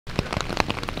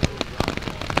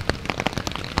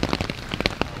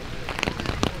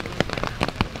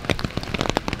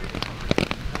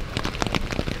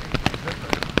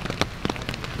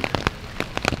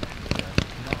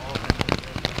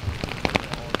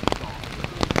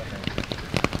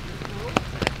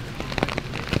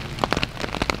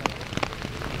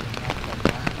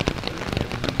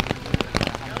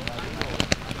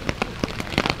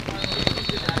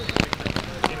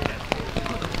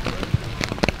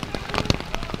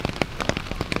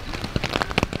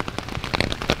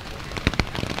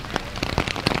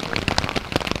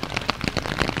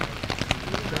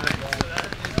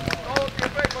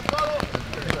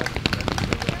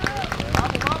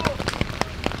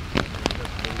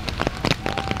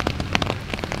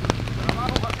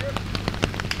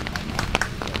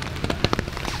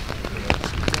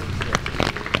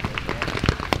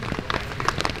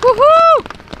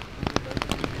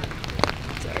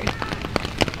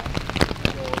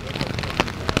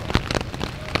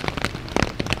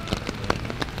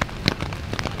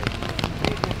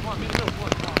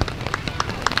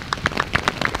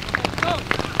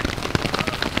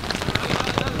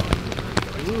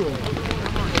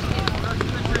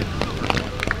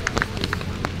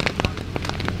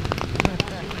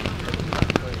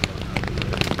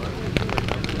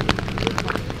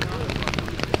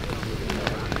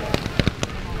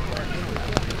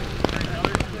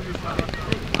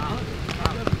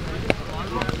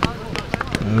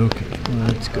Okay,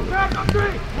 let's go.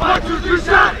 1, 2, 3,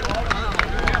 shot!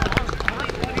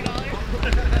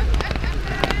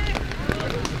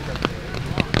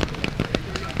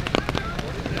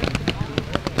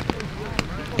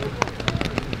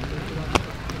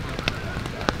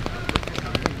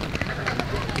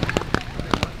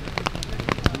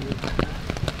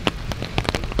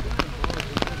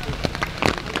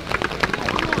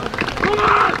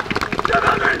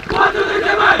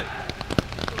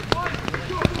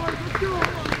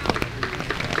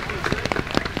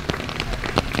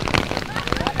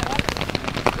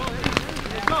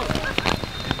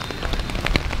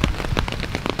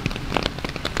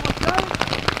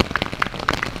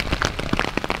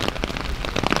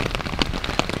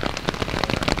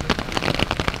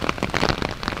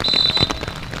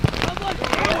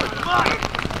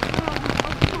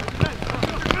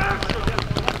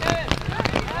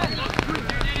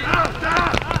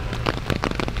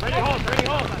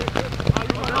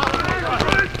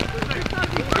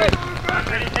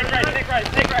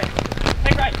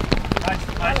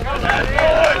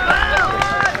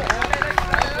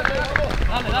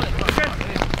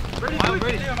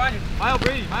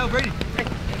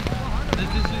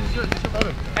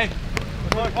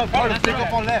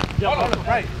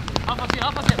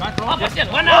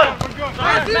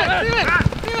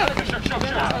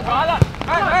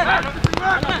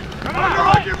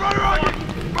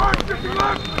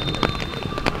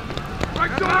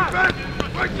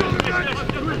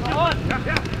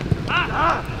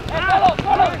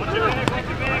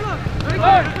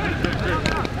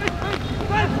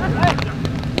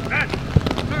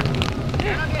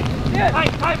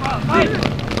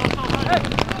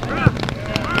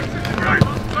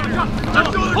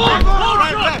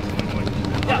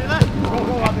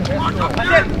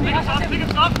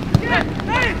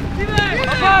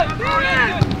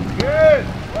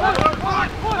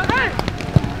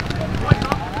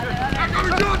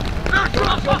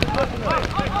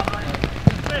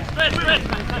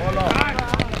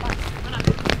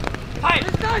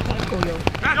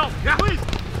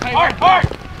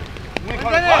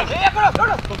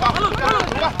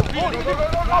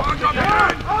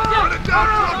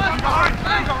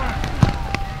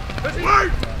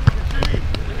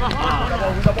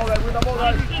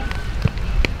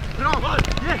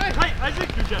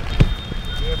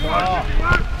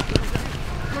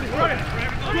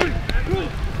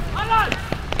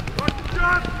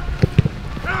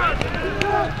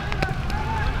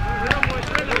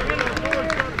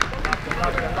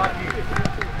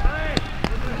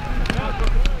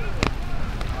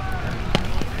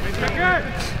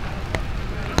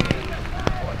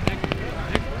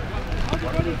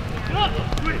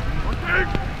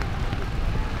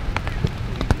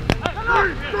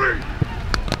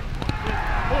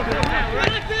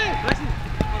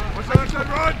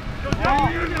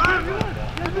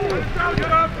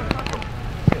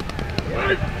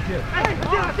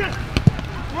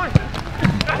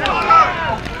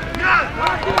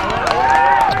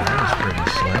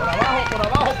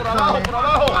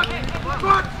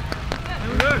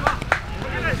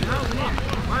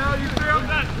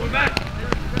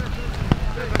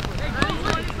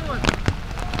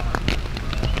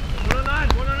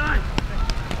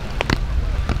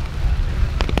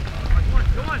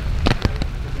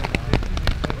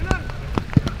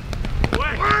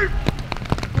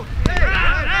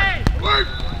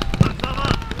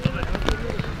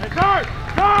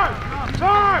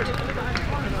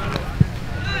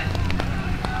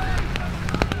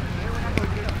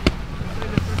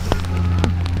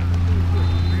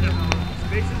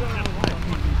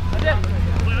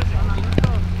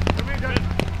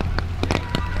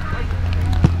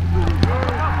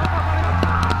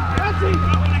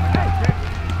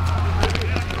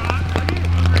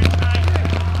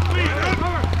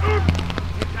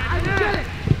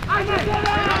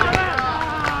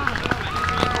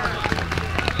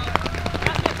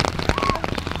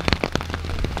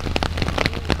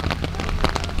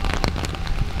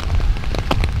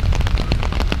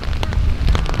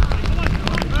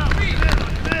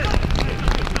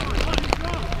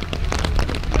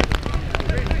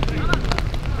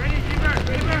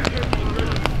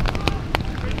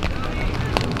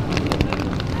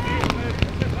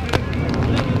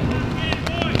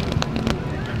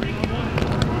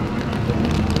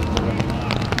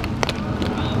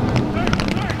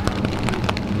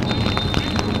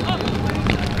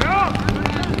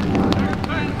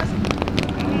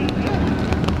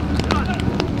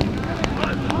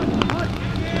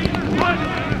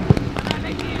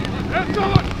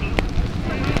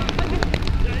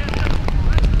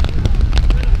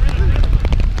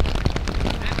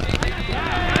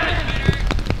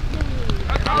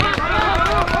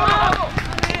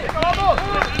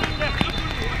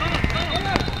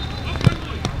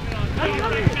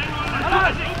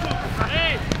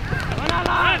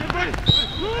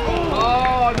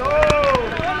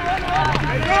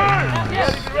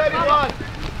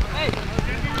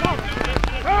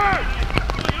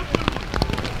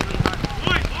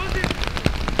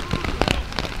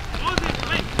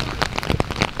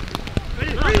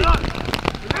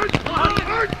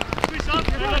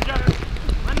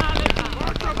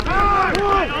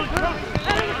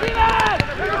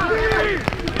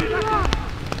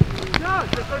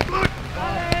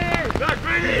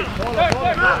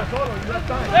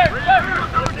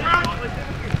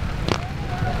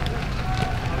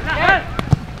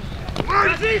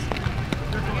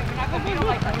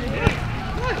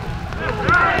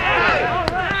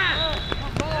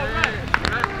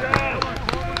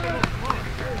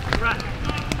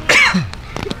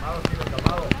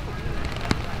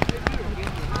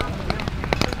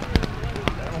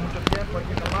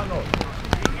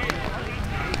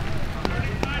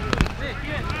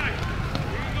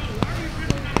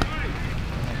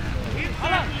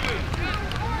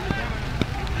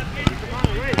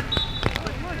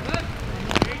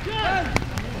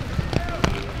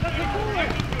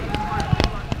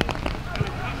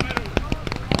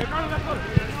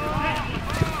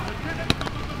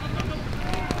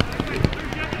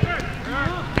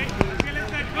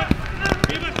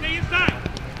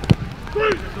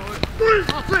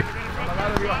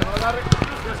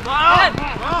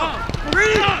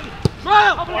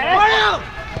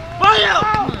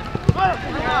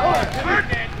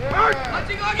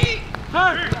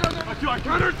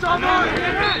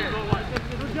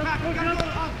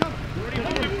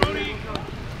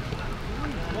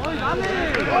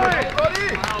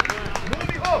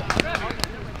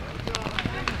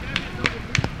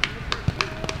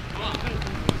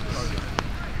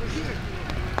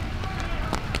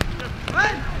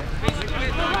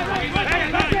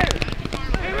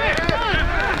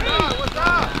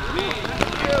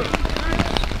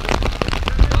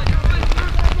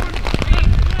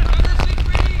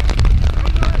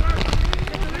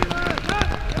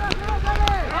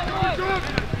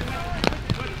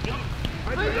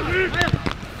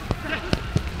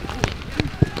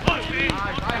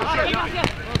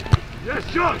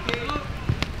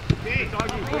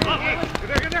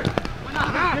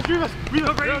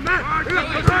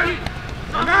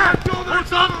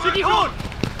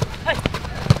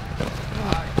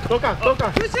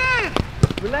 Toca.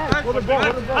 Relax. Hold the ball.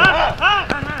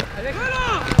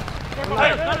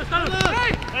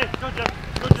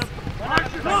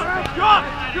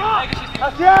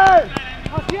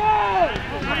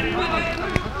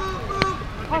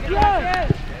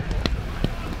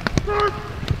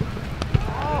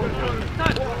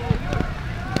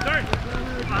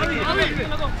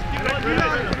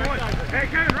 Hey,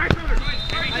 Kevin, right shoulder.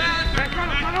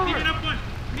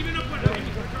 Keep it up one.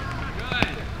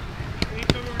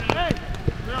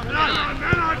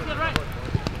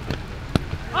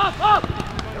 Up!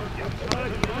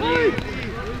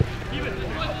 Keep it.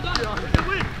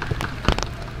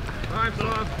 Time,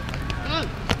 son.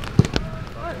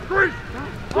 Great!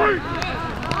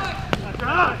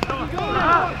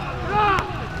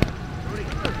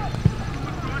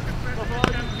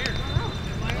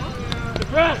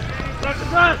 Press!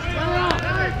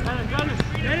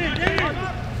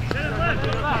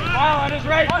 Wow, on his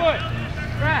right foot.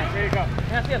 There you go.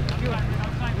 That's him.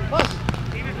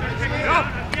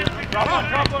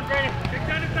 Drop one, Brady.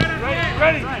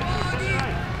 Ready.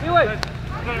 Do it.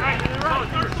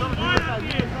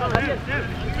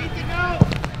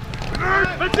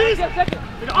 Let's see.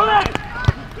 All right.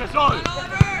 That's all.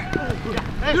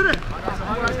 Hey, shoot it.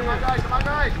 Come on,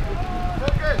 guys.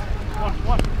 Focus.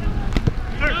 One.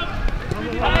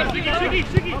 Siggy.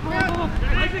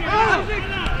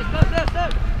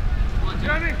 Step.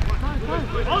 Jeremy.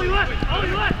 All you left.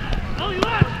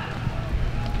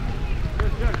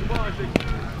 Yeah, come on, Siggy.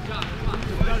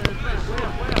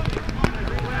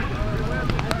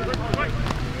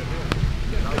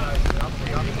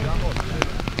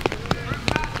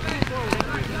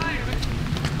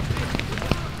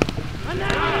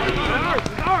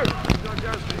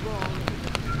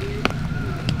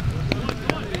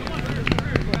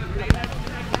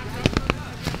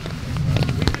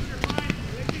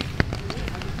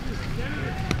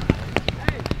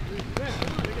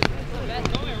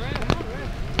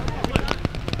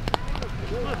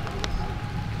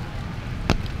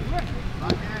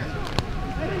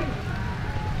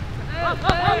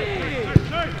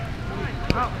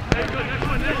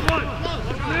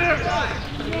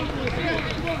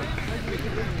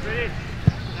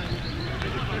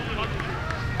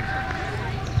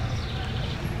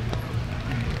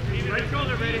 Right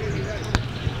shoulder, Brady.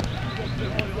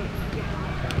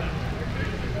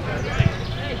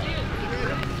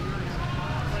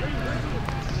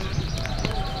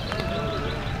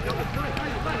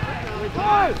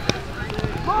 Five!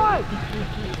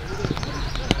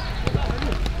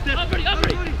 Up, ready!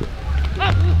 Up!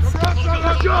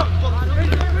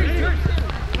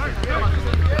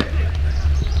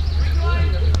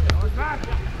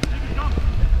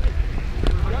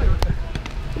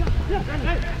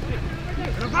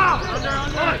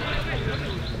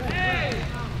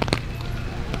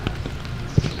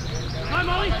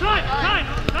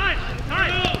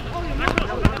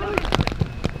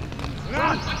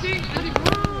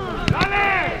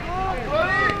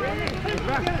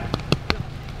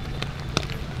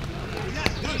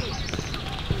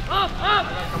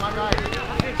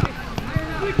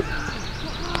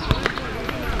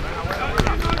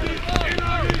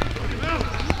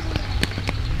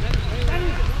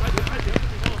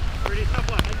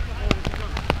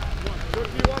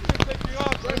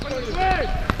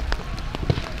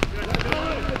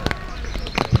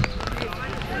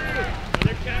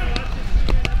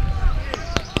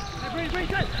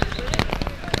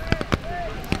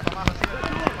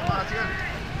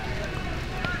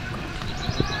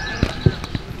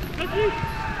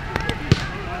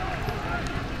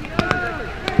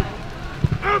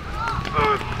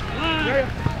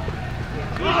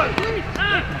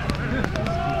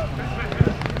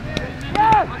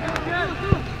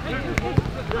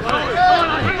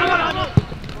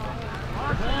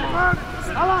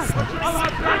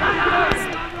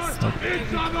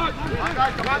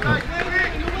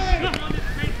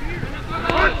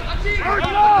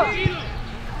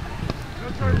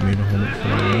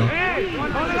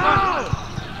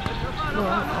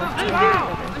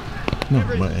 No,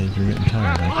 but as you're getting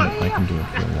tired, I can do it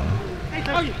for a while.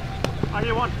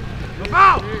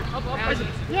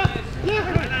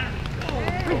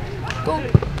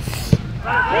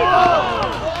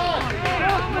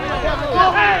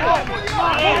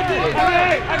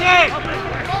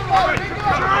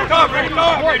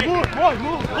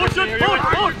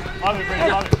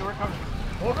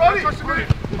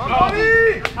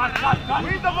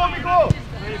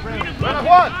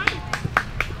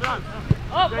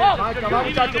 Vamos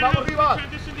muchachos, vamos arriba.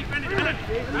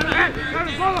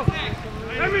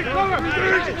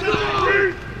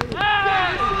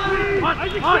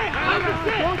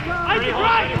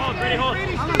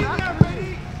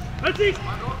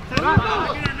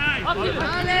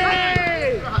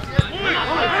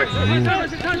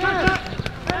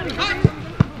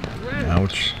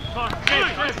 Ouch.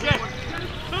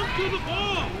 To the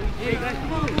ball. Hey guys,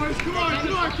 come on boys, come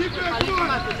on, keep that, come on.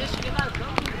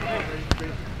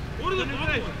 Go to the ball.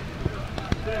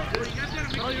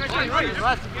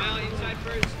 Inside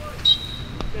first.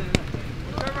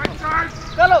 Right side.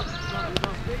 Fellow.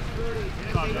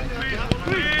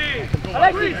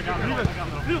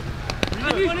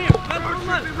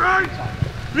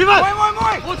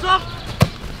 Right. What's up?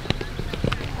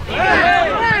 Hey.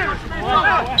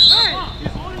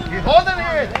 He's holding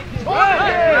it.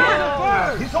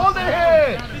 He's holding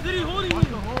it.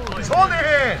 He's holding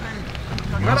it.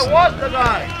 You gotta watch the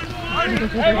guy.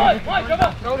 Hey, come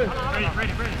on.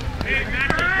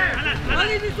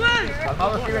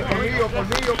 Calmado, Steven, colmillo.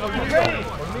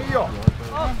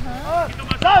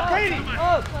 Stop, Katie.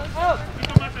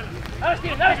 Dale,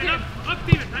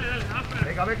 Steven.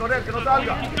 Venga, ve con él, que no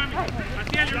salga.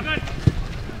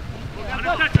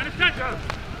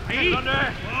 Ahí.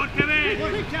 ¡Qué bien!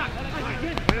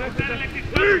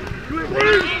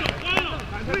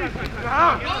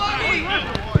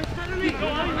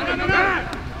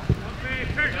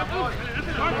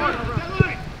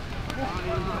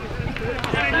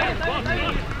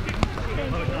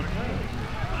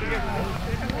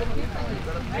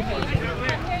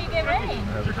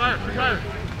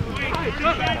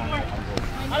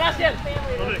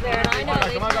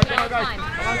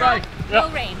 No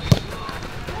rain.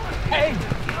 Hey!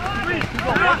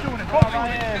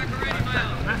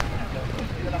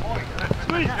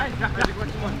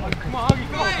 Come on, Augie,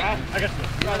 go. I got you.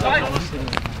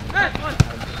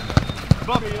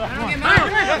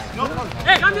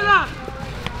 Hey, come here.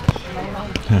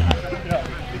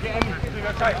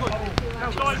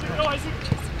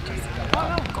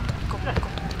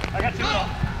 I got you.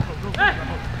 Hey!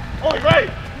 Oh, right!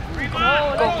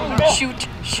 Go. Shoot.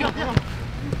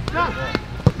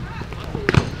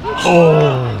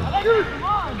 Oh!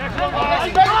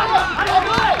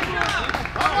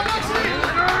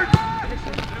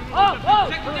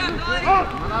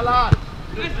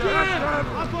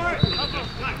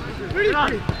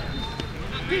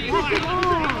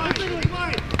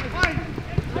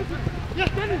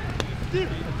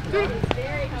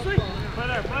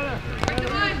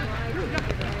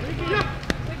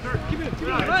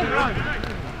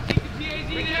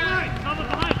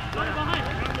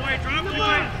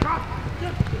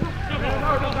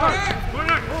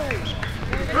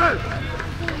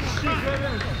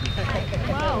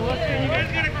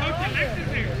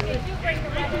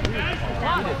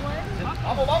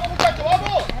 Vamos, muchachos,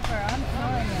 vamos.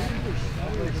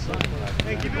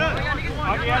 Hey, keep it up.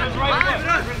 Augie on his right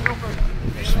foot.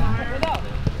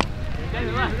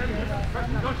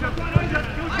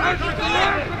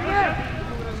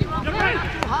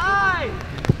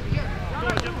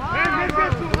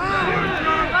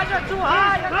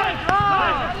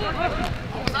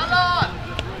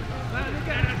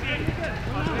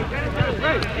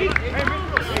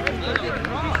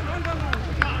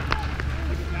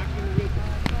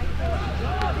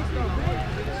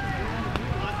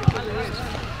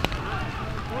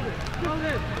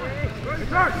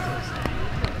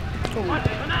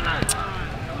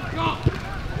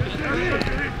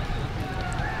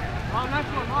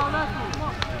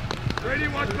 Ready,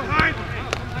 watch behind.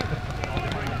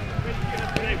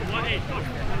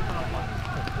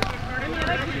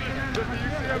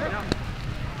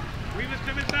 We must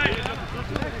come inside.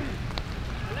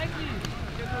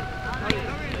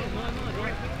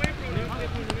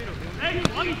 Hey,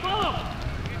 let me follow.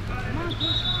 Come on,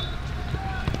 push.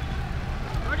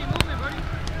 Birdie, move it, Birdie.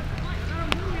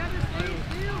 You have to stay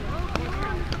still, bro.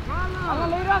 Come on.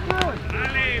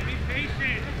 Ale, be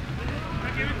patient.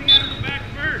 Knock everything out of the back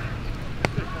first.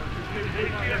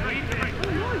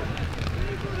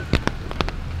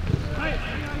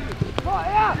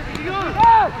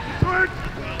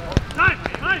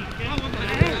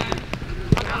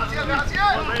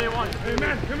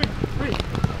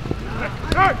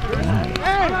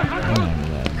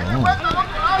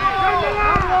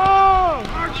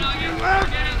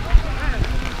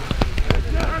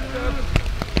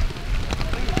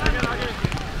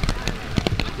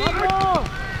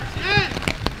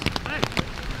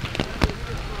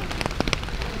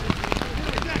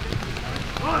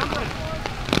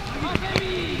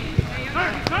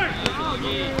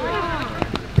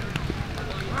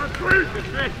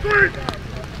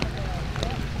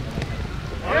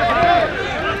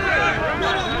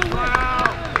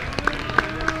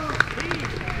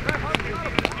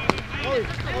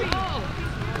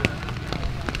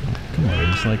 Come on,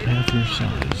 he's like half your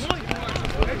size.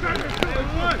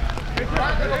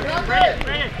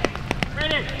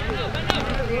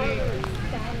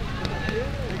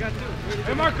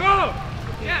 Hey, Marco!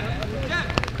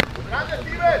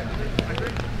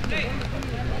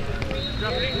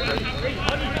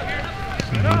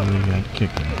 So who do we got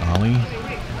kicking? Ollie?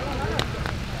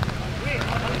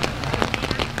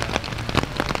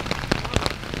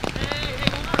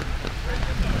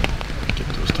 Get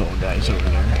those tall guys over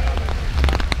there.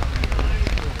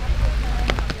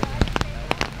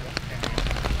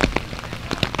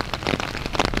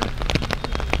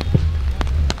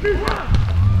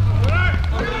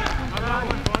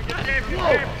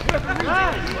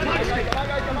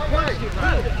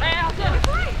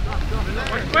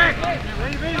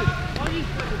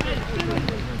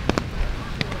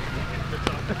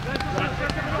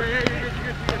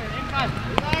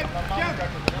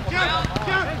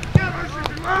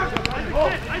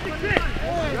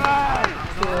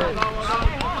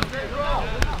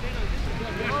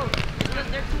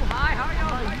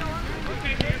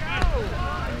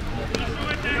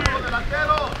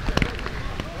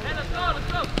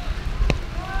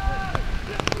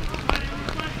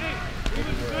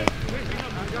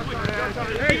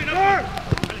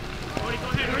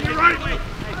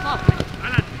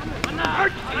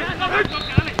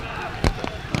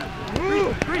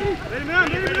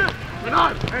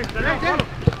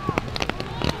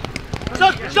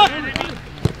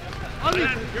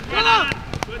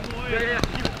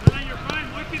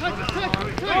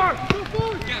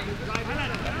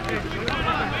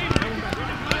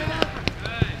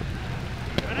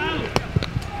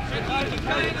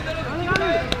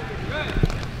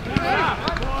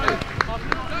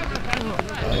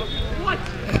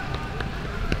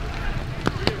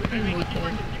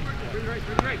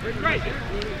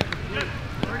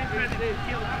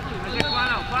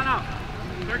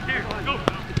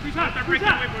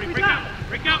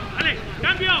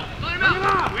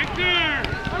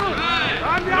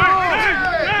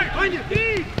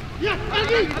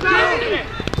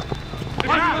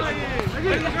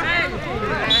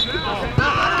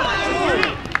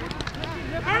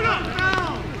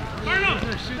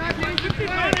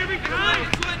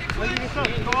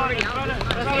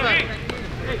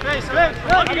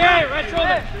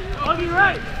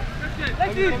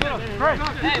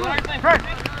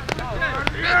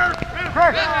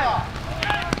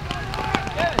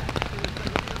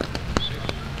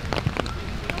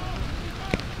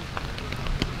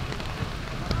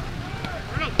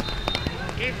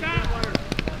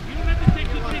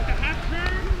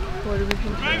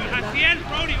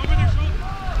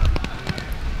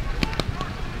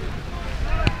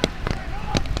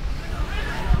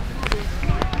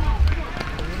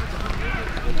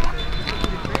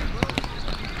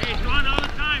 Hey, Toronto!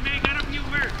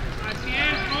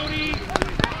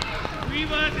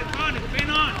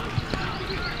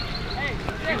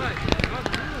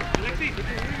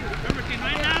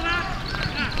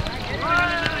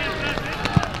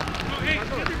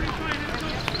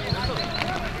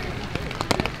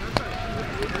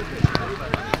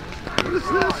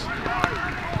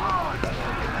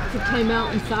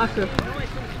 timeout in soccer.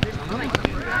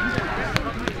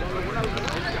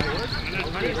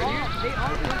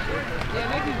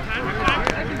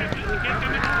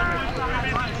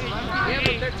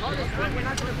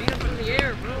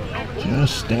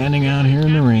 Just standing out here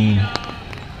in the rain.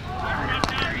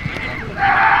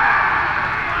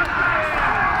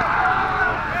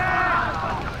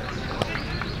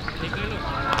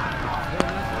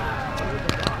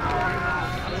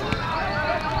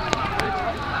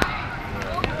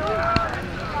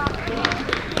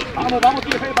 Vamos, vamos,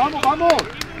 TF, vamos, vamos.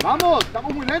 Vamos,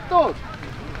 estamos muy lentos.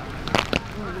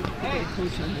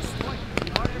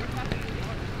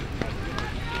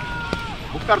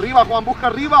 Busca arriba, Juan, busca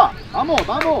arriba. Vamos,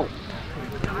 vamos.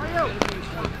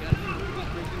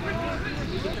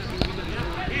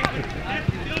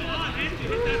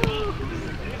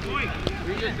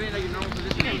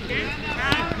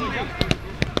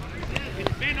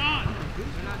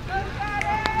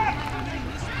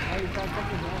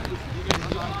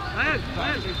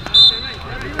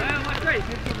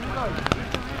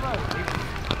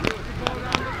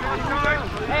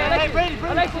 Hey,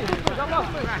 Alexis, drop off.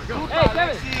 Hey,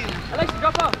 Kevin. Alexis,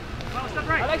 drop off.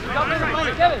 Alexis, drop in.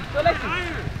 Kevin, to Alexis.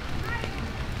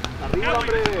 Arriba,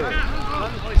 hombre.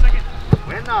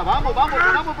 Buena, vamos, vamos,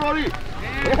 vamos, Brody.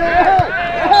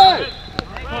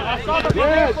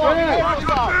 Bien,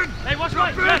 Hey, watch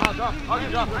right.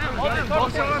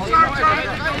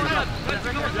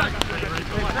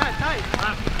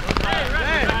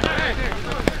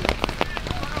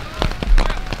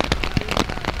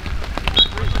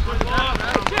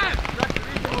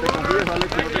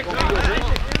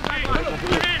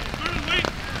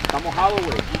 Está mojado,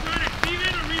 güey.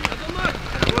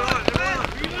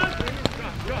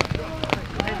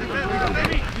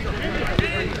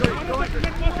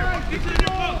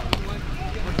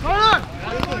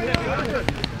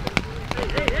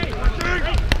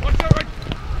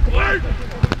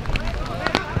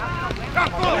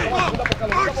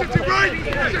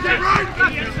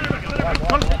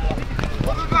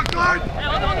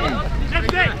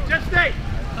 Just stay.